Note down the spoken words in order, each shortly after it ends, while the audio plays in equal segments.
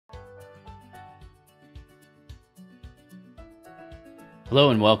Hello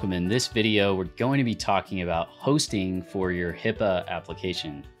and welcome. In this video, we're going to be talking about hosting for your Hipaa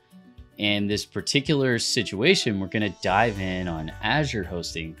application. In this particular situation, we're going to dive in on Azure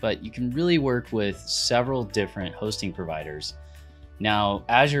hosting, but you can really work with several different hosting providers. Now,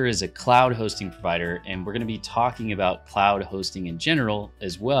 Azure is a cloud hosting provider, and we're going to be talking about cloud hosting in general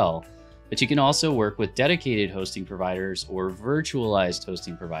as well, but you can also work with dedicated hosting providers or virtualized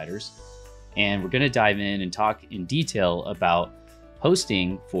hosting providers. And we're going to dive in and talk in detail about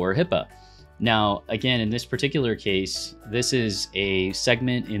hosting for Hipaa. Now, again, in this particular case, this is a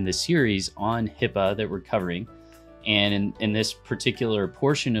segment in the series on Hipaa that we're covering. And in this particular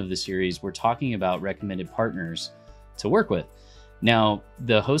portion of the series, we're talking about recommended partners to work with. Now,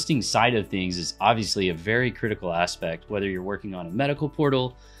 the hosting side of things is obviously a very critical aspect, whether you're working on a medical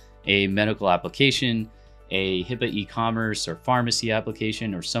portal, a medical application, a Hipaa e-commerce or pharmacy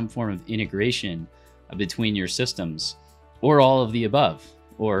application, or some form of integration between your systems, or all of the above,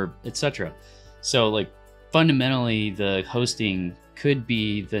 or etc. So like fundamentally, the hosting could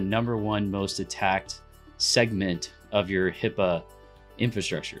be the #1 most attacked segment of your Hipaa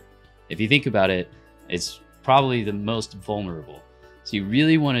infrastructure. If you think about it, it's probably the most vulnerable. So you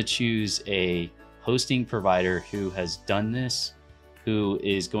really want to choose a hosting provider who has done this, who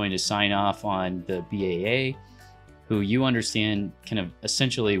is going to sign off on the BAA, who you understand kind of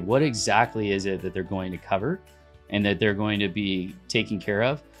essentially what exactly is it that they're going to cover and that they're going to be taking care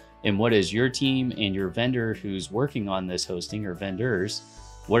of, and what is your team and your vendor who's working on this hosting, or vendors,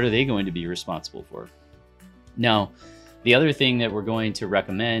 what are they going to be responsible for? Now, the other thing that we're going to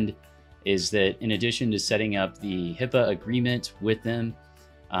recommend is that in addition to setting up the Hipaa agreement with them,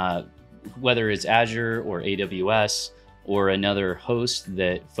 whether it's Azure or AWS or another host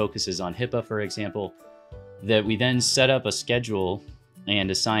that focuses on Hipaa, for example, that we then set up a schedule and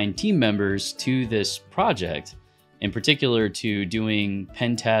assign team members to this project, in particular to doing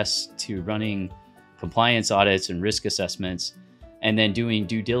pen tests, to running compliance audits and risk assessments, and then doing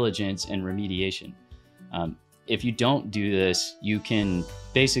due diligence and remediation. If you don't do this, you can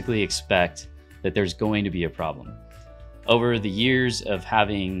basically expect that there's going to be a problem. Over the years of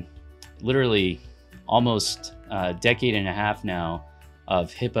having literally almost a decade and a half now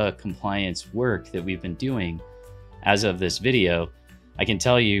of Hipaa compliance work that we've been doing as of this video, I can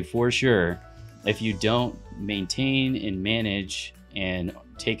tell you for sure, if you don't maintain and manage and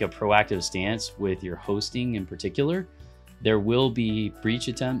take a proactive stance with your hosting in particular, there will be breach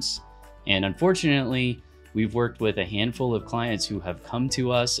attempts. And unfortunately, we've worked with a handful of clients who have come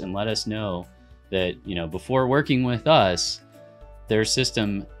to us and let us know that, before working with us, their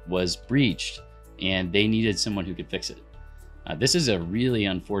system was breached and they needed someone who could fix it. This is a really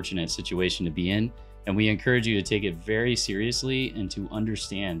unfortunate situation to be in, and we encourage you to take it very seriously and to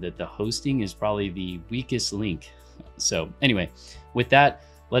understand that the hosting is probably the weakest link. So anyway, with that,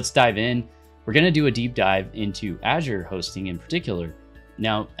 let's dive in. We're going to do a deep dive into Azure hosting in particular.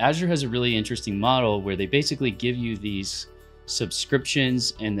 Now, Azure has a really interesting model where they basically give you these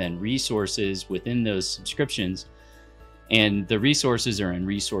subscriptions and then resources within those subscriptions, and the resources are in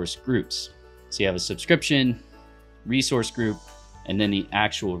resource groups. So you have a subscription, resource group, and then the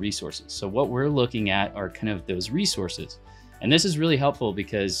actual resources. So what we're looking at are kind of those resources. And this is really helpful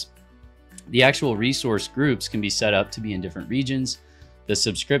because the actual resource groups can be set up to be in different regions. The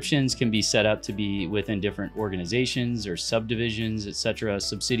subscriptions can be set up to be within different organizations or subdivisions, etc.,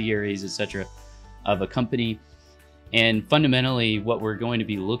 subsidiaries, etc., of a company. And fundamentally, what we're going to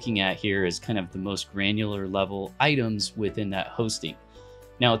be looking at here is kind of the most granular level items within that hosting.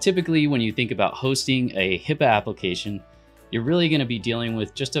 Now, typically when you think about hosting a Hipaa application, you're really going to be dealing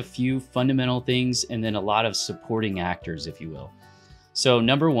with just a few fundamental things and then a lot of supporting actors, if you will. So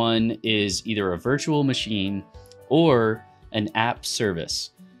 #1 is either a virtual machine or an app service.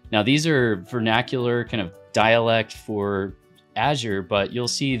 Now, these are vernacular kind of dialect for Azure, but you'll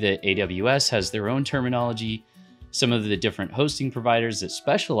see that AWS has their own terminology. Some of the different hosting providers that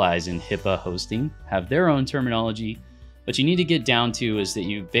specialize in Hipaa hosting have their own terminology. What you need to get down to is that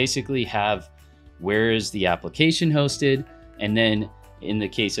you basically have where is the application hosted, and then in the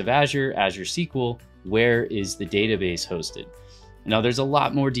case of Azure, Azure SQL, where is the database hosted? Now, there's a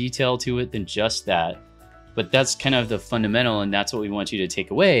lot more detail to it than just that, but that's kind of the fundamental, and that's what we want you to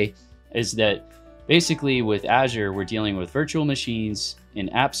take away, is that basically with Azure, we're dealing with virtual machines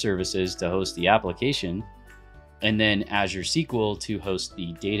and app services to host the application, and then Azure SQL to host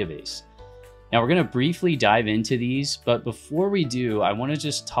the database. Now, we're going to briefly dive into these, but before we do, I want to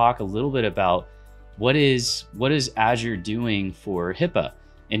just talk a little bit about what is Azure doing for Hipaa,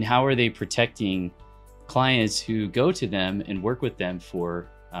 and how are they protecting clients who go to them and work with them for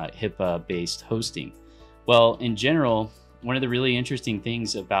HIPAA-based hosting. Well, in general, one of the really interesting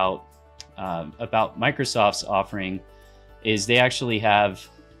things about Microsoft's offering is they actually have,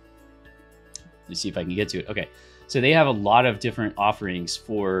 let's see if I can get to it. Okay, so they have a lot of different offerings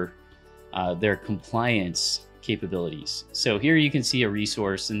for their compliance capabilities. So here you can see a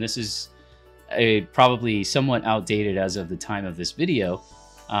resource, and this is probably somewhat outdated as of the time of this video,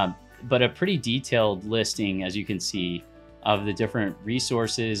 but a pretty detailed listing, as you can see, of the different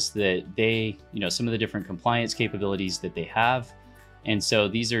resources that they, some of the different compliance capabilities that they have. And so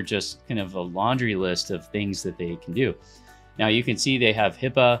these are just kind of a laundry list of things that they can do. Now you can see they have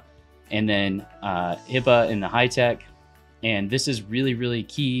Hipaa, and then Hipaa in the high tech. And this is really, really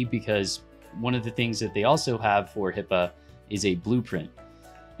key because one of the things that they also have for Hipaa is a blueprint.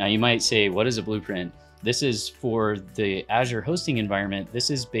 Now you might say, what is a blueprint? This is for the Azure hosting environment. This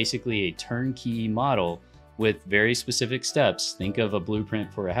is basically a turnkey model with very specific steps. Think of a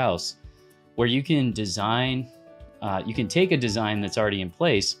blueprint for a house where you can design, you can take a design that's already in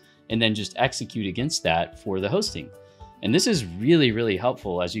place and then just execute against that for the hosting. And this is really, really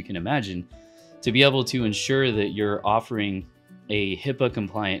helpful, as you can imagine, to be able to ensure that you're offering a HIPAA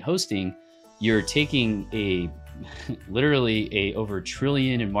compliant hosting. You're taking a literally a over $1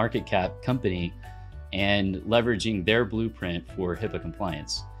 trillion in market cap company and leveraging their blueprint for HIPAA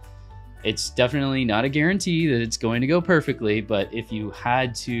compliance. It's definitely not a guarantee that it's going to go perfectly, but if you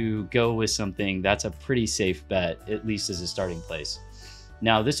had to go with something, that's a pretty safe bet, at least as a starting place.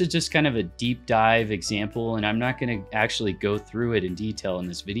 Now, this is just kind of a deep dive example, and I'm not going to actually go through it in detail in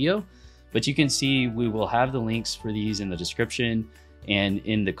this video, but you can see we will have the links for these in the description and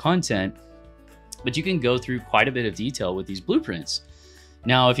in the content, but you can go through quite a bit of detail with these blueprints.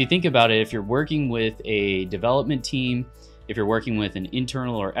 Now, if you think about it, if you're working with a development team, if you're working with an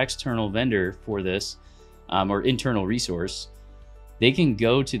internal or external vendor for this, or internal resource, they can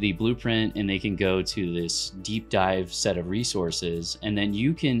go to the blueprint and they can go to this deep dive set of resources, and then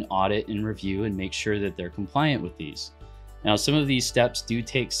you can audit and review and make sure that they're compliant with these. Now, some of these steps do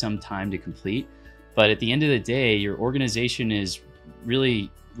take some time to complete, but at the end of the day, your organization is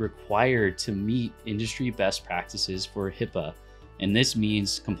really required to meet industry best practices for HIPAA. And this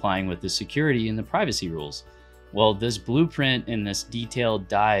means complying with the security and the privacy rules. Well, this blueprint and this detailed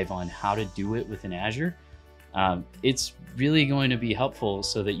dive on how to do it within Azure, it's really going to be helpful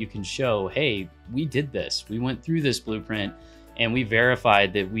so that you can show, hey, we did this. We went through this blueprint and we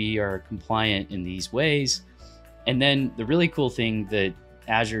verified that we are compliant in these ways. And then the really cool thing that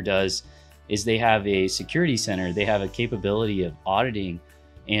Azure does is they have a security center. They have a capability of auditing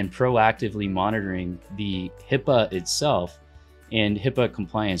and proactively monitoring the HIPAA itself and HIPAA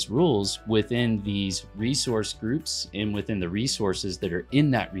compliance rules within these resource groups and within the resources that are in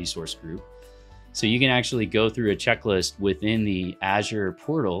that resource group. So you can actually go through a checklist within the Azure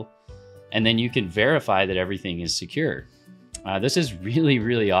portal, and then you can verify that everything is secure. This is really,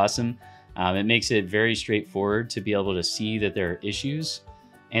 really awesome. It makes it very straightforward to be able to see that there are issues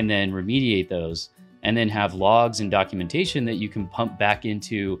and then remediate those, and then have logs and documentation that you can pump back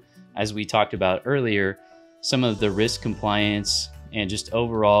into, as we talked about earlier, some of the risk compliance and just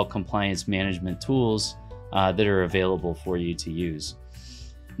overall compliance management tools that are available for you to use.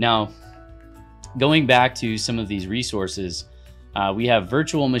 Now, going back to some of these resources, we have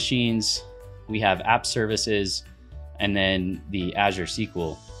virtual machines, we have app services, and then the Azure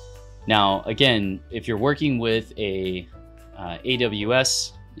SQL. Now, again, if you're working with a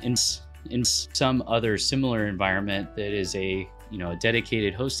AWS in some other similar environment that is a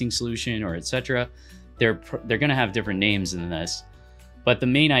dedicated hosting solution or etc., they're going to have different names than this. But the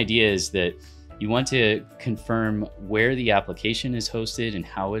main idea is that you want to confirm where the application is hosted and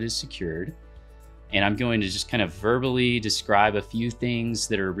how it is secured. And I'm going to just kind of verbally describe a few things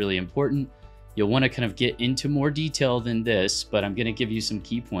that are really important. You'll want to kind of get into more detail than this, but I'm going to give you some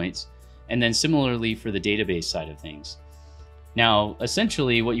key points. And then similarly for the database side of things. Now,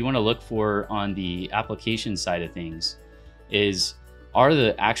 essentially what you want to look for on the application side of things is, are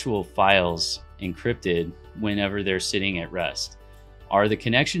the actual files encrypted whenever they're sitting at rest? Are the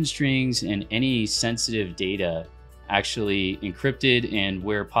connection strings and any sensitive data actually encrypted and,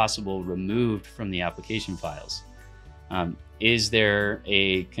 where possible, removed from the application files? Is there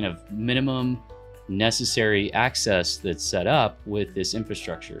a kind of minimum necessary access that's set up with this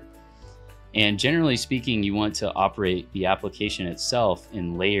infrastructure? And generally speaking, you want to operate the application itself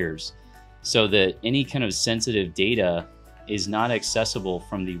in layers so that any kind of sensitive data is not accessible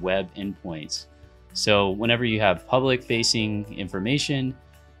from the web endpoints. So whenever you have public facing information,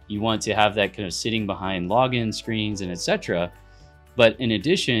 you want to have that kind of sitting behind login screens and etc. But in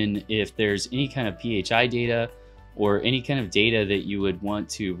addition, if there's any kind of PHI data or any kind of data that you would want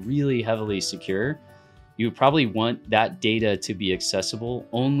to really heavily secure, you would probably want that data to be accessible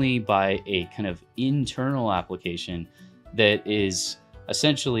only by a kind of internal application that is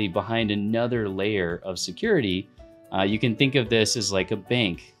essentially behind another layer of security. You can think of this as like a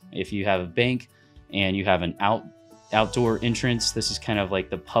bank. If you have a bank and you have an outdoor entrance, this is kind of like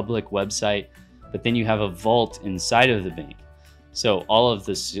the public website, but then you have a vault inside of the bank. So all of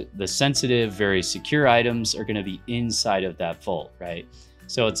the sensitive, very secure items are going to be inside of that vault, right?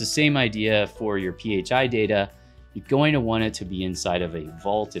 So it's the same idea for your PHI data. You're going to want it to be inside of a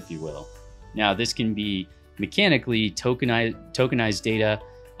vault, if you will. Now, this can be mechanically tokenized data.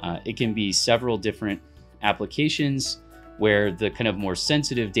 It can be several different applications where the kind of more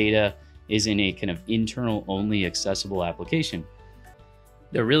sensitive data is in a kind of internal only accessible application.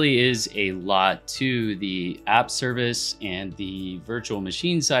 There really is a lot to the app service and the virtual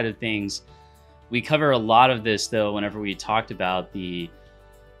machine side of things. We cover a lot of this though whenever we talked about the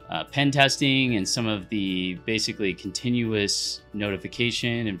pen testing and some of the basically continuous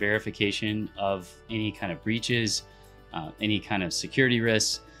notification and verification of any kind of breaches, any kind of security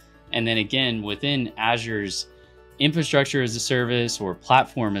risks. And then again, within Azure's infrastructure as a service or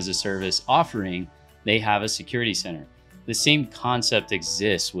platform as a service offering, they have a security center. The same concept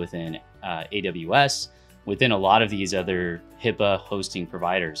exists within AWS, within a lot of these other Hipaa hosting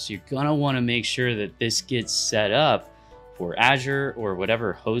providers. So you're gonna wanna make sure that this gets set up for Azure or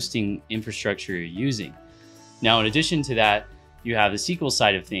whatever hosting infrastructure you're using. Now, in addition to that, you have the SQL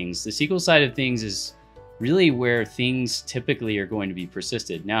side of things. The SQL side of things is really where things typically are going to be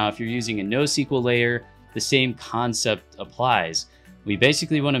persisted. Now, if you're using a NoSQL layer, the same concept applies. We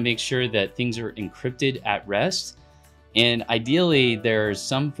basically want to make sure that things are encrypted at rest, and ideally there's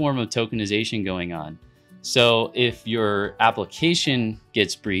some form of tokenization going on. So if your application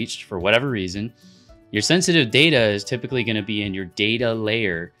gets breached for whatever reason, your sensitive data is typically going to be in your data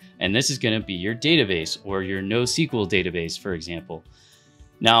layer, and this is going to be your database or your NoSQL database, for example.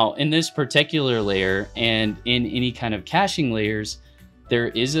 Now, in this particular layer and in any kind of caching layers, there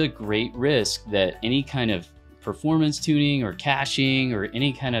is a great risk that any kind of performance tuning or caching or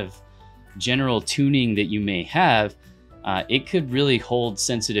any kind of general tuning that you may have, it could really hold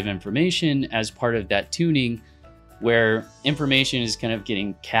sensitive information as part of that tuning, where information is kind of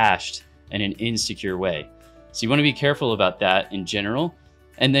getting cached in an insecure way. So you want to be careful about that in general.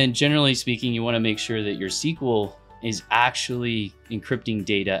 And then generally speaking, you want to make sure that your SQL is actually encrypting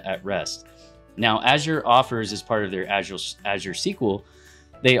data at rest. Now, Azure offers, as part of their Azure SQL,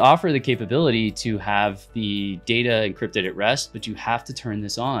 they offer the capability to have the data encrypted at rest, but you have to turn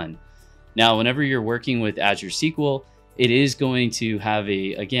this on. Now, whenever you're working with Azure SQL, it is going to have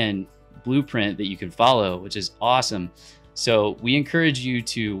a, again, blueprint that you can follow, which is awesome. So we encourage you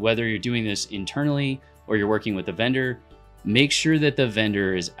to, whether you're doing this internally or you're working with a vendor, make sure that the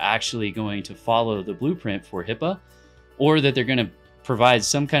vendor is actually going to follow the blueprint for Hipaa, or that they're going to provide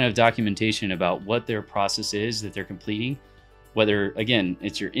some kind of documentation about what their process is that they're completing. Whether, again,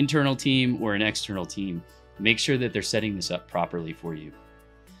 it's your internal team or an external team, make sure that they're setting this up properly for you.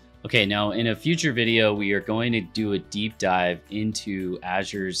 Okay, now in a future video, we are going to do a deep dive into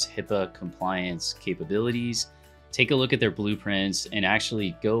Azure's Hipaa compliance capabilities, take a look at their blueprints, and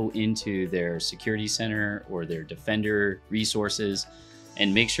actually go into their security center or their Defender resources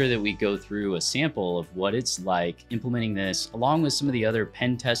and make sure that we go through a sample of what it's like implementing this, along with some of the other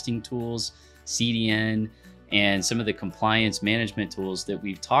pen testing tools, CDN, and some of the compliance management tools that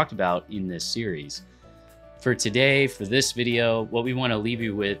we've talked about in this series. For today, for this video, what we want to leave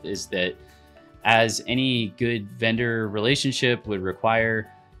you with is that, as any good vendor relationship would require,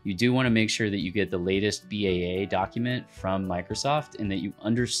 you do want to make sure that you get the latest BAA document from Microsoft and that you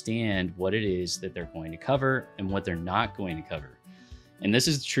understand what it is that they're going to cover and what they're not going to cover. And this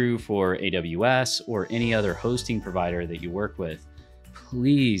is true for AWS or any other hosting provider that you work with.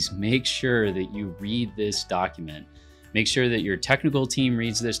 Please make sure that you read this document. Make sure that your technical team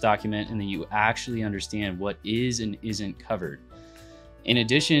reads this document and that you actually understand what is and isn't covered. In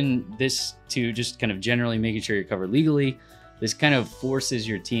addition, this to just kind of generally making sure you're covered legally, this kind of forces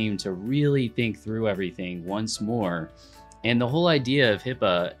your team to really think through everything once more. And the whole idea of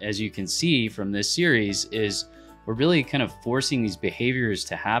Hipaa, as you can see from this series, is we're really kind of forcing these behaviors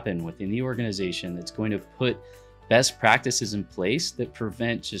to happen within the organization that's going to put best practices in place that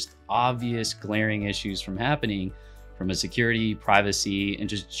prevent just obvious glaring issues from happening from a security, privacy, and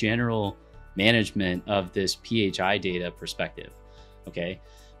just general management of this PHI data perspective. Okay,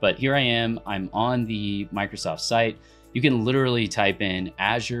 but here I am, I'm on the Microsoft site. You can literally type in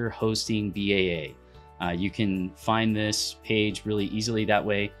Azure Hosting BAA. You can find this page really easily that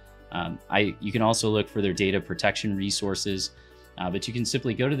way. You can also look for their data protection resources. But you can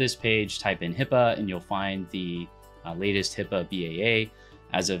simply go to this page, type in Hipaa, and you'll find the latest Hipaa BAA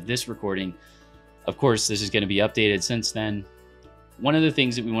as of this recording. Of course, this is going to be updated since then. One of the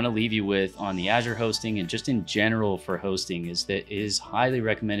things that we want to leave you with on the Azure hosting and just in general for hosting is that it is highly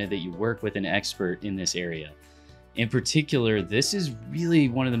recommended that you work with an expert in this area. In particular, this is really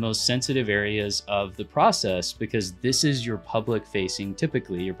one of the most sensitive areas of the process because this is your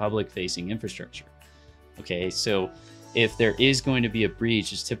typically your public facing infrastructure. Okay, so if there is going to be a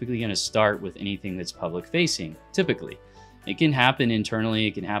breach, it's typically going to start with anything that's public facing, typically. It can happen internally,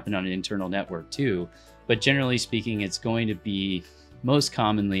 it can happen on an internal network too, but generally speaking, it's going to be most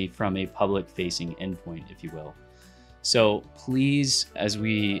commonly from a public facing endpoint, if you will. So please, as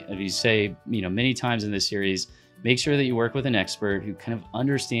we say, many times in this series, make sure that you work with an expert who kind of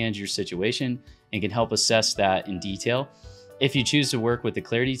understands your situation and can help assess that in detail. If you choose to work with the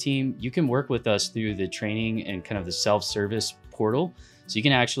Clarity team, you can work with us through the training and kind of the self-service portal. So you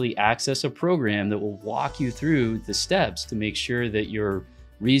can actually access a program that will walk you through the steps to make sure that you're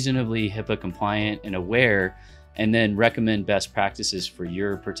reasonably HIPAA compliant and aware, and then recommend best practices for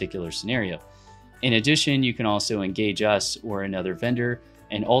your particular scenario. In addition, you can also engage us or another vendor.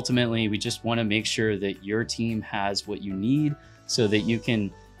 And ultimately, we just want to make sure that your team has what you need so that you can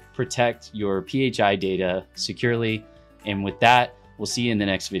protect your PHI data securely. And with that, we'll see you in the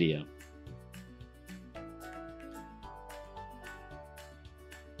next video.